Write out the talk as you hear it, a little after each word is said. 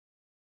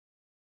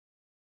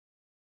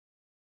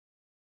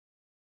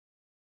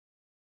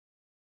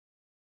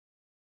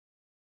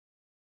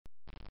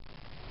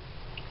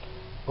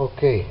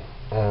Okay,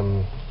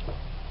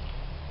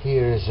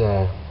 here is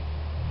a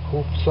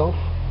hoop stove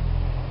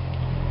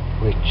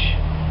which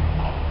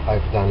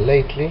I've done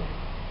lately.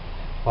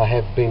 I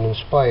have been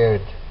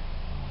inspired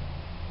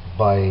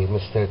by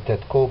Mr.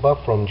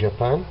 Tetkoba from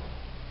Japan,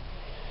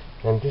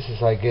 and this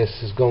is, I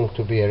guess, is going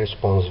to be a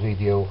response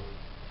video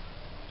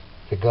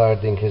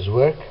regarding his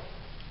work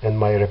and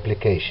my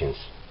replications.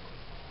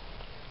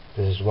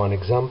 This is one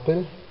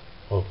example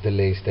of the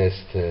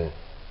latest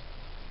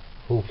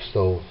hoop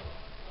stove.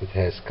 It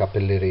has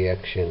capillary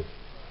action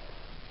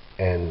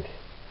and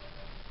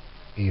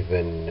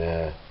even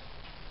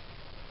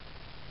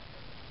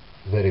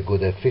very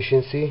good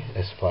efficiency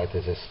as far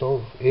as a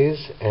stove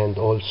is, and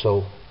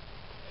also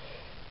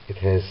it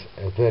has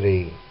a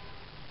very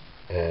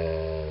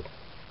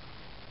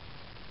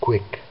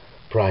quick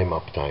prime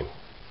up time.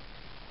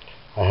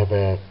 I have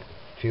a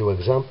few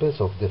examples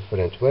of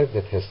different work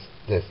that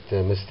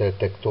Mr.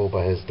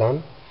 Tetkoba has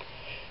done,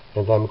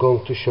 and I'm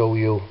going to show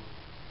you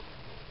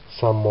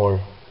some more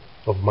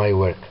of my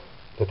work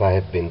that I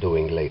have been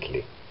doing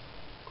lately.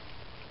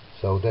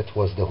 So that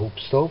was the hoop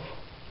stove,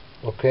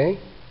 okay,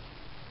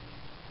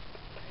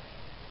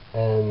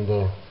 and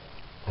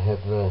I have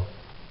a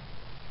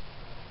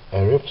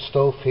rift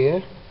stove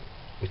here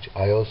which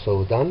I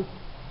also done,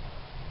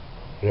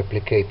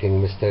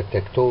 replicating Mr.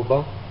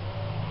 Tetkoba.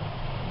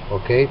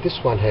 Okay, this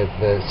one have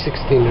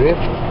 16 rift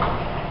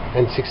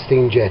and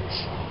 16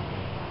 jets,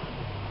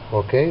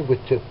 okay, with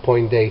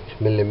 0.8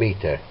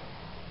 millimeter.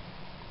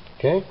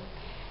 Okay,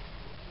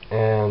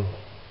 and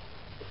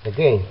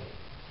again,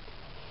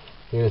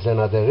 here's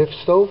another rift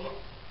stove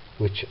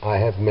which I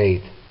have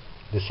made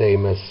the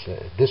same as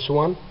this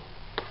one,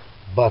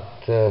 but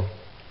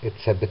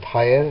it's a bit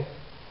higher.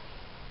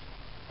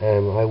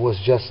 I was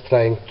just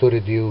trying to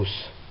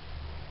reduce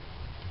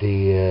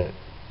the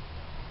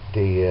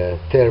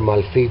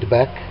thermal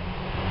feedback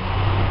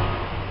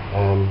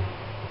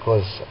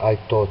because I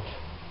thought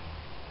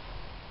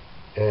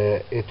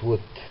it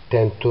would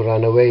tend to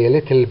run away a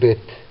little bit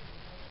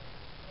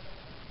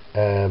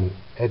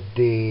at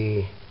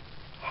the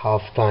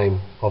half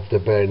time of the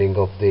burning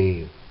of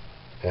the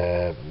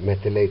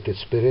methylated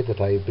spirit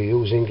that I'll be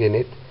using in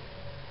it,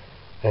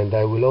 and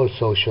I will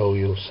also show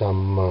you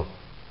some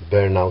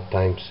burnout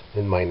times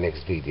in my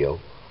next video.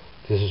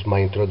 This is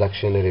my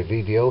introductory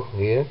video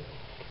here.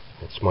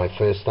 It's my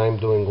first time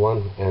doing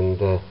one, and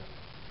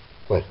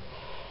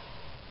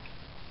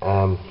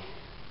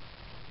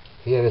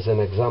here is an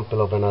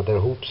example of another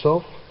hoop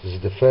stove. This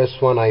is the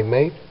first one I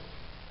made.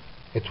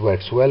 It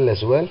works well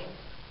as well,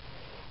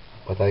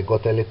 but I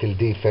got a little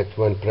defect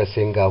when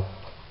pressing up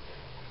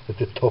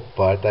the top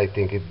part. I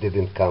think it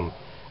didn't come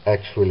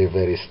actually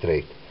very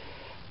straight,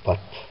 but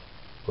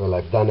well,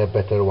 I've done a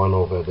better one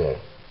over there.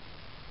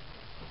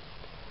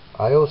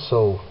 I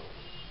also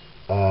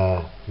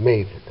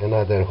made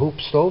another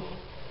hoop stove,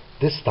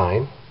 this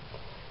time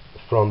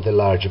from the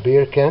large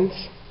beer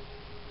cans,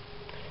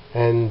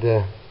 and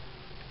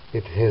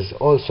it has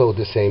also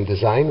the same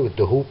design with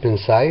the hoop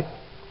inside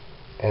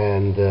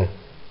and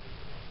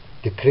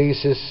the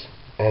creases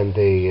and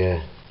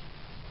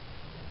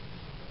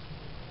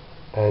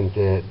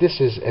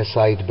this is a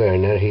side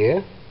burner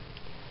here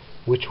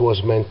which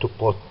was meant to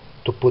put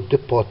the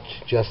pot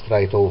just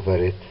right over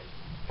it,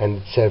 and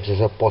it serves as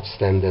a pot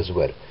stand as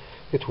well.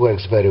 It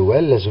works very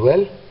well as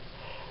well,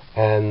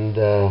 and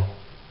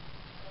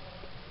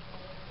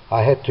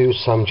I had to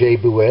use some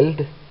JB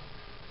weld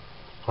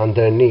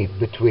underneath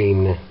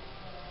between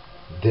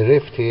the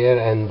rift here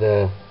and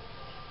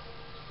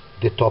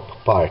the top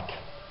part.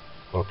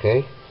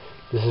 Okay,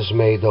 this is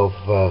made of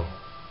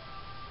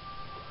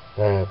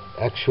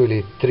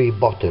actually 3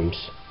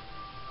 bottoms.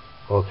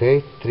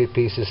 Okay, 3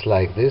 pieces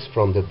like this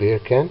from the beer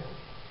can,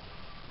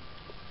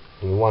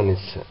 and one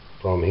is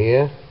from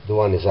here, the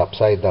one is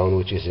upside down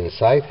which is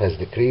inside, has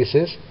the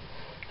creases,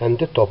 and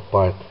the top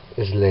part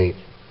is laid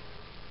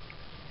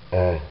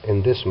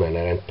in this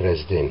manner and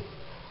pressed in.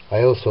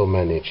 I also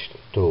managed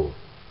to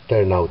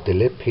turn out the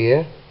lip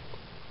here.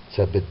 It's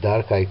a bit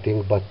dark, I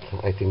think, but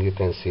I think you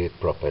can see it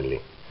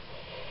properly.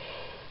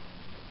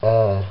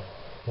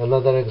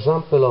 Another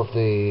example of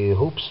the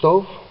hoop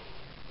stove,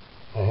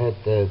 I had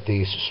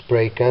these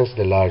spray cans,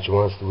 the large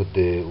ones with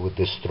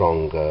the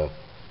strong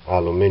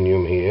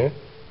aluminium here,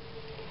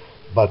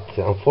 but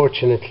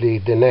unfortunately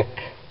the neck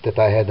that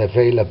I had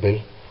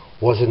available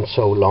wasn't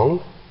so long,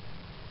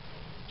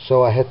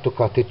 so I had to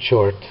cut it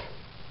short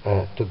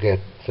to get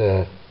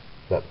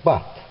that.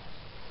 But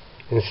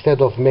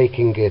instead of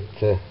making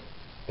it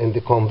in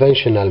the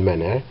conventional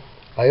manner,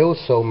 I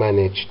also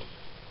managed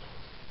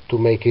to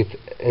make it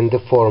in the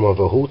form of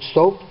a hoop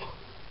stove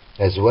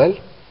as well,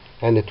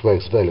 and it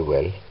works very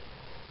well.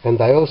 And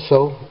I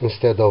also,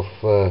 instead of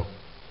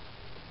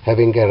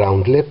having a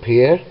round lip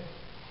here,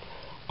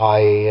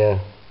 I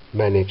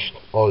managed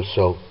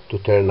also to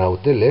turn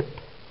out the lip,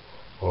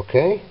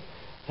 okay,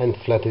 and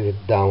flatten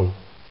it down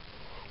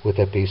with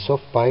a piece of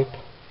pipe.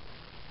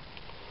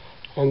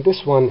 And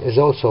this one is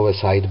also a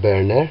side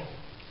burner,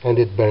 and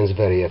it burns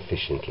very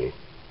efficiently.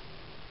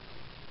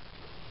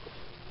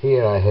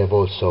 Here I have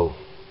also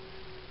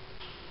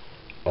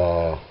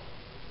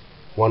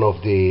one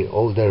of the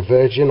older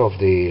version of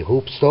the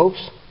hoop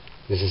stoves.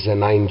 This is a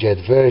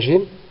 9-jet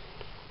version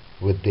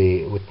with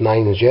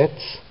 9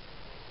 jets,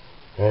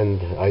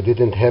 and I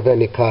didn't have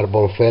any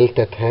carbon felt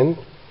at hand,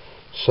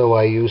 so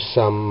I used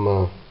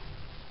some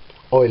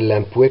oil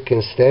lamp wick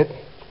instead.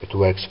 It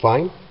works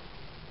fine.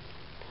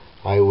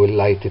 I will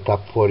light it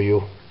up for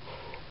you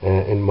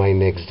in my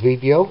next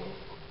video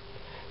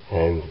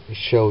and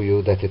show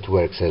you that it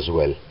works as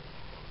well.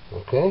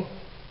 Okay,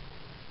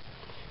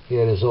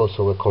 here is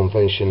also a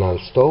conventional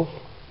stove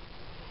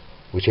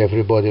which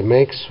everybody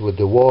makes with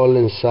the wall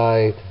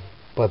inside,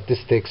 but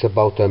this takes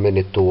about a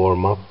minute to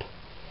warm up,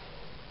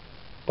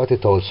 but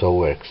it also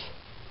works.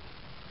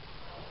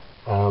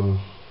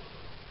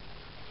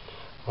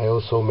 I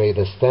also made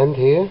a stand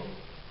here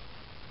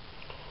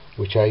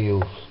which I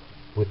use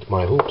with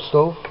my hoop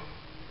stove,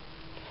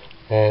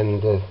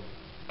 and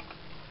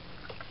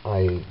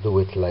I do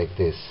it like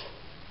this.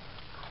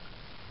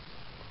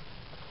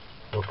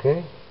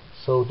 Okay,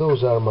 so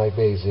those are my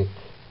basic,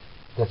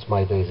 that's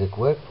my basic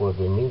work for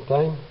the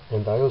meantime.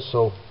 And I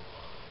also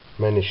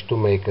managed to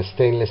make a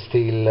stainless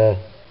steel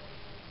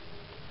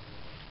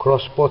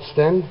cross pot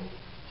stand.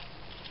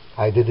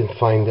 I didn't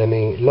find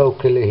any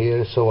locally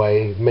here, so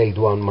I made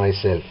one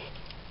myself.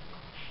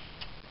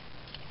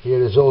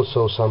 Here is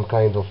also some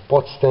kind of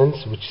pot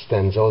stands which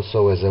stands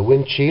also as a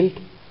windshield,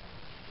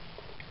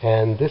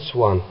 and this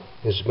one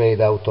is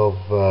made out of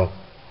a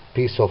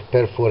piece of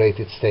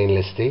perforated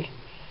stainless steel.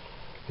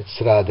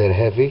 It's rather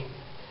heavy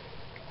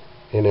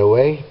in a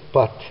way,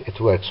 but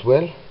it works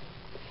well,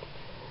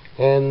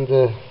 and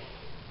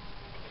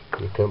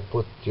you can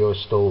put your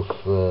stove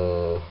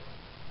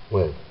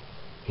well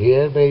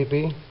here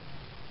maybe.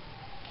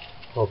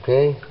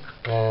 Okay,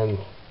 and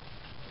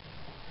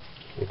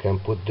you can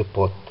put the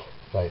pot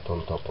right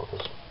on top of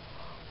it.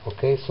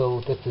 Okay,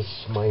 so that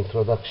is my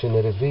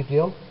introductory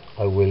video.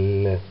 I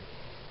will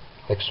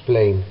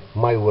explain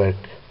my work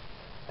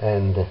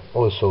and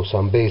also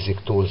some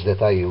basic tools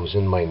that I use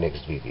in my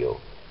next video.